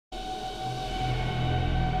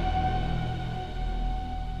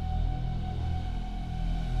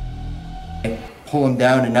Pull him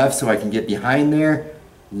down enough so I can get behind there,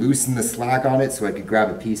 loosen the slack on it so I could grab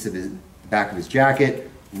a piece of his back of his jacket,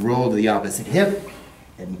 roll to the opposite hip,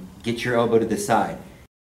 and get your elbow to the side.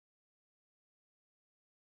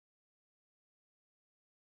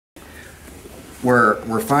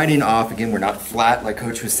 We're fighting off again. We're not flat like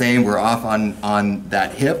Coach was saying. We're off on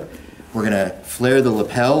that hip. We're gonna flare the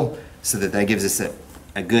lapel so that gives us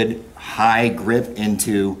a good high grip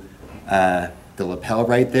into the lapel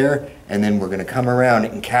right there, and then we're gonna come around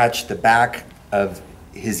and catch the back of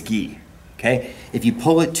his gi, okay? If you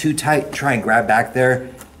pull it too tight, try and grab back there,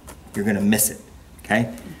 you're gonna miss it,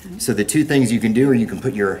 okay? So the two things you can do are you can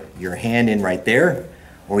put your hand in right there,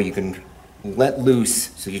 or you can let loose,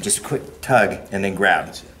 so you just quick tug and then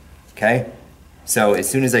grab, okay? So as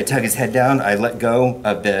soon as I tug his head down, I let go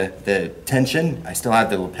of the tension. I still have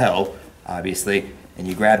the lapel, obviously, and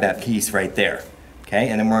you grab that piece right there. Okay,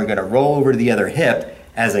 and then we're gonna roll over to the other hip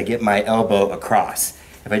as I get my elbow across.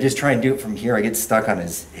 If I just try and do it from here, I get stuck on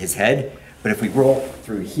his head. But if we roll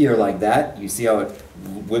through here like that, you see how it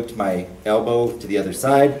whipped my elbow to the other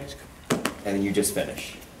side, and then you just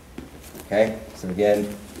finish. Okay, so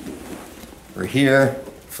again, we're here,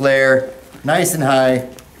 flare, nice and high,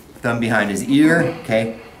 thumb behind his ear,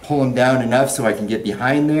 okay? Pull him down enough so I can get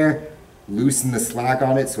behind there, loosen the slack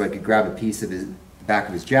on it so I could grab a piece of his back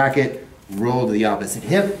of his jacket, roll to the opposite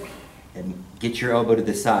hip, and get your elbow to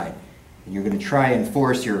the side. And you're gonna try and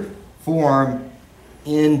force your forearm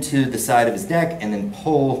into the side of his neck and then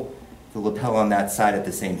pull the lapel on that side at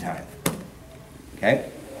the same time. Okay?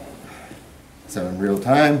 So in real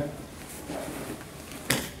time,